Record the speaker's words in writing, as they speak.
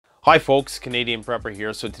Hi folks, Canadian Prepper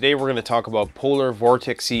here. So today we're going to talk about polar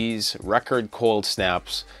vortices, record cold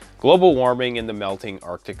snaps, global warming, and the melting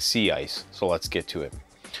Arctic sea ice. So let's get to it.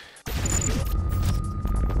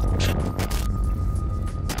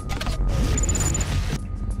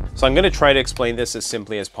 So I'm going to try to explain this as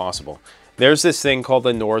simply as possible. There's this thing called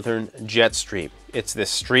the northern jet stream. It's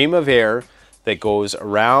this stream of air that goes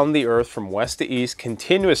around the Earth from west to east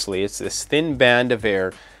continuously. It's this thin band of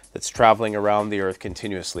air that's traveling around the Earth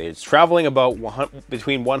continuously. It's traveling about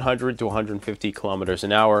between 100 to 150 kilometers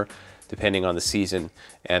an hour, depending on the season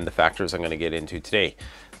and the factors I'm going to get into today.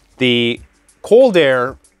 The cold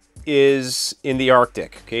air is in the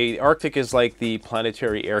Arctic. Okay, the Arctic is like the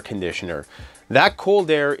planetary air conditioner. That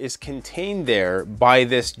cold air is contained there by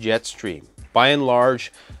this jet stream. By and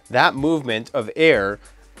large, that movement of air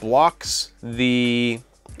blocks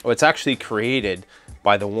it's actually created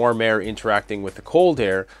by the warm air interacting with the cold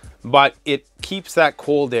air, but it keeps that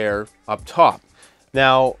cold air up top.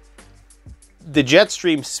 Now, the jet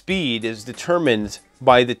stream speed is determined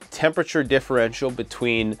by the temperature differential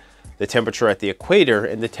between the temperature at the equator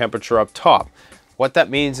and the temperature up top. What that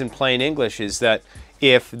means in plain English is that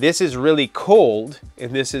if this is really cold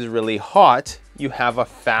and this is really hot, you have a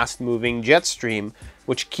fast moving jet stream,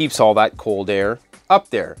 which keeps all that cold air up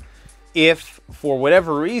there. If for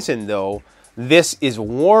whatever reason though, this is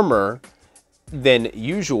warmer than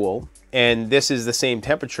usual, and this is the same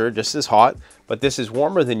temperature, just as hot, but this is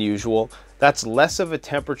warmer than usual, that's less of a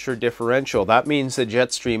temperature differential. That means the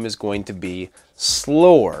jet stream is going to be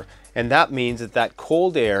slower, and that means that that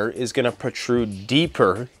cold air is going to protrude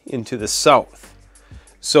deeper into the south.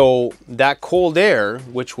 So that cold air,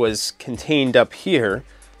 which was contained up here,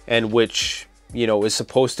 and which, you know, is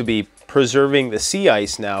supposed to be preserving the sea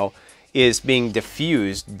ice now, is being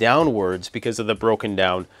diffused downwards because of the broken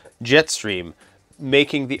down jet stream,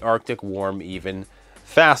 making the Arctic warm even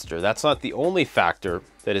faster. That's not the only factor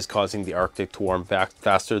that is causing the Arctic to warm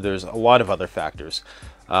faster. There's a lot of other factors.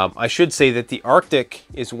 I should say that the Arctic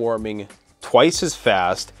is warming twice as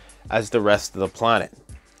fast as the rest of the planet.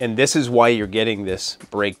 And this is why you're getting this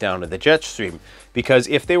breakdown of the jet stream. Because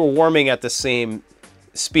if they were warming at the same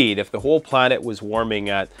speed, if the whole planet was warming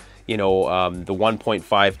at the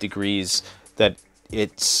 1.5 degrees that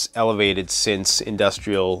it's elevated since the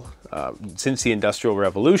Industrial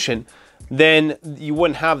Revolution, then you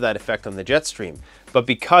wouldn't have that effect on the jet stream. But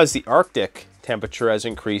because the Arctic temperature has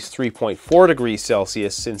increased 3.4 degrees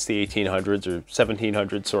Celsius since the 1800s or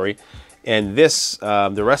 1700s, sorry, and this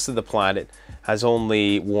the rest of the planet has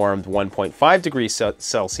only warmed 1.5 degrees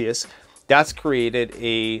Celsius, that's created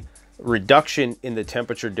a reduction in the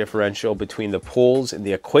temperature differential between the poles and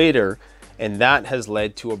the equator, and that has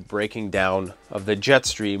led to a breaking down of the jet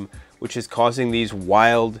stream, which is causing these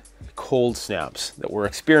wild cold snaps that we're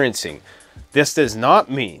experiencing. This does not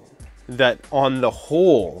mean that on the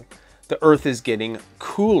whole the Earth is getting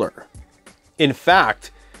cooler. In fact,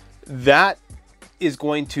 that is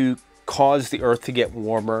going to cause the Earth to get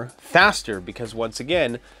warmer faster, because once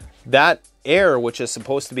again, that air, which is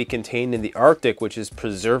supposed to be contained in the Arctic, which is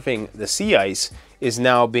preserving the sea ice, is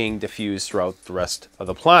now being diffused throughout the rest of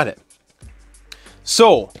the planet.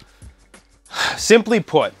 So, simply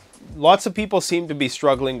put, lots of people seem to be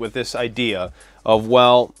struggling with this idea of,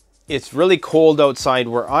 well, it's really cold outside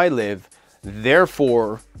where I live,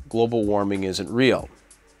 therefore global warming isn't real.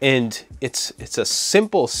 And it's a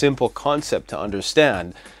simple concept to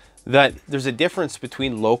understand, that there's a difference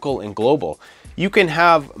between local and global. You can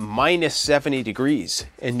have minus 70 degrees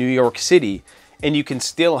in New York City, and you can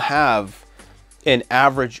still have an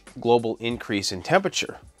average global increase in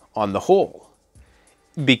temperature on the whole,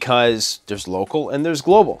 because there's local and there's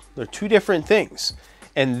global. They're two different things.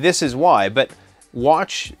 And this is why. But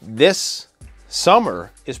watch, this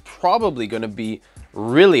summer is probably going to be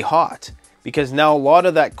really hot, because now a lot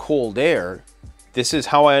of that cold air, this is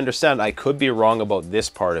how I understand, I could be wrong about this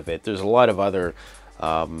part of it. There's a lot of other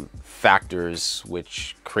factors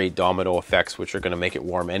which create domino effects, which are going to make it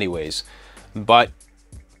warm anyways. But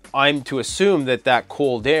I'm to assume that that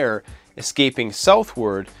cold air escaping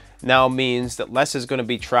southward now means that less is going to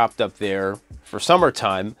be trapped up there for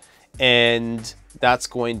summertime, and that's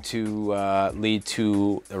going to lead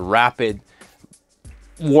to a rapid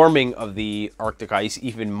warming of the Arctic ice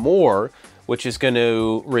even more, which is going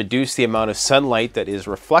to reduce the amount of sunlight that is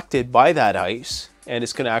reflected by that ice, and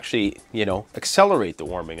it's going to actually, accelerate the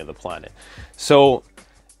warming of the planet. So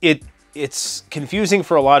it's confusing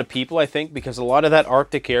for a lot of people, I think, because a lot of that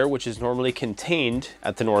Arctic air, which is normally contained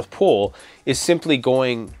at the North Pole, is simply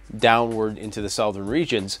going downward into the southern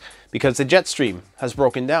regions because the jet stream has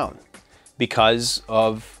broken down because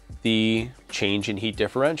of the change in heat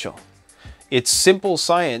differential. It's simple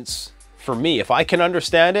science for me. If I can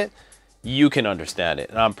understand it, you can understand it.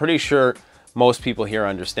 And I'm pretty sure most people here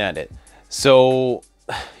understand it. So,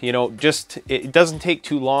 you know, just, it doesn't take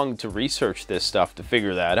too long to research this stuff to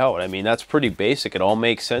figure that out. I mean, that's pretty basic. It all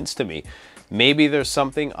makes sense to me. Maybe there's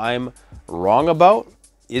something I'm wrong about.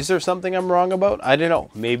 Is there something I'm wrong about? I don't know.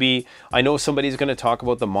 Maybe I know somebody's going to talk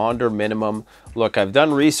about the Maunder minimum. Look, I've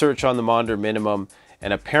done research on the Maunder minimum,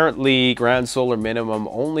 and apparently grand solar minimum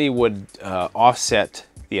only would offset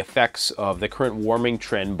the effects of the current warming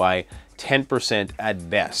trend by 10% at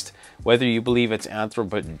best. Whether you believe it's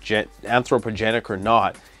anthropogenic or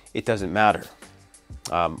not, it doesn't matter.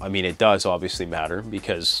 I mean, it does obviously matter,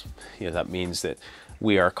 because you know, that means that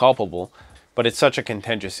we are culpable, but it's such a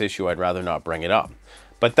contentious issue, I'd rather not bring it up.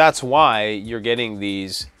 But that's why you're getting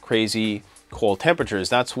these crazy cold temperatures.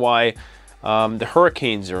 That's why the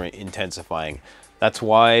hurricanes are intensifying. That's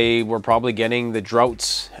why we're probably getting the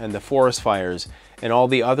droughts and the forest fires and all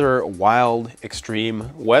the other wild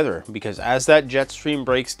extreme weather, because as that jet stream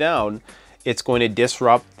breaks down, it's going to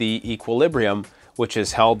disrupt the equilibrium, which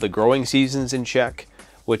has held the growing seasons in check,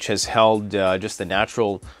 which has held just the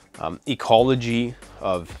natural ecology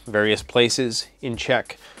of various places in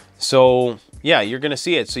check. So yeah, you're going to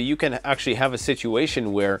see it. So you can actually have a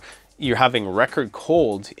situation where you're having record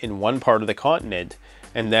cold in one part of the continent,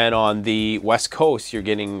 and then on the west coast you're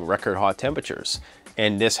getting record hot temperatures.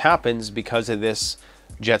 And this happens because of this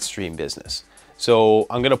jet stream business. So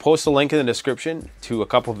I'm going to post a link in the description to a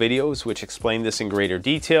couple videos which explain this in greater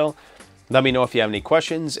detail. Let me know if you have any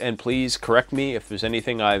questions, and please correct me if there's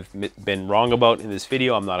anything I've been wrong about in this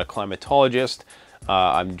video. I'm not a climatologist.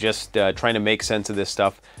 I'm just trying to make sense of this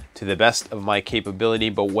stuff to the best of my capability.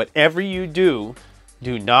 But whatever you do,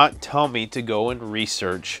 do not tell me to go and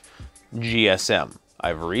research GSM.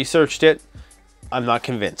 I've researched it. I'm not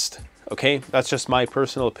convinced. Okay, that's just my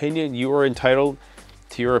personal opinion. You are entitled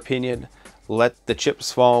to your opinion. Let the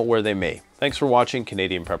chips fall where they may. Thanks for watching.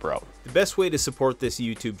 Canadian Prepper out. The best way to support this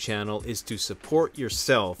YouTube channel is to support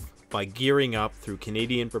yourself by gearing up through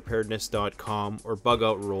CanadianPreparedness.com or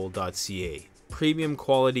BugoutRoll.ca. Premium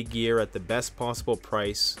quality gear at the best possible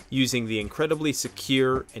price using the incredibly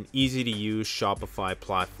secure and easy to use Shopify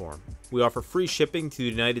platform. We offer free shipping to the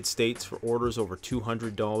United States for orders over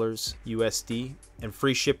 $200 USD and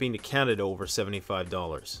free shipping to Canada over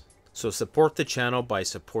 $75. So support the channel by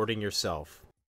supporting yourself.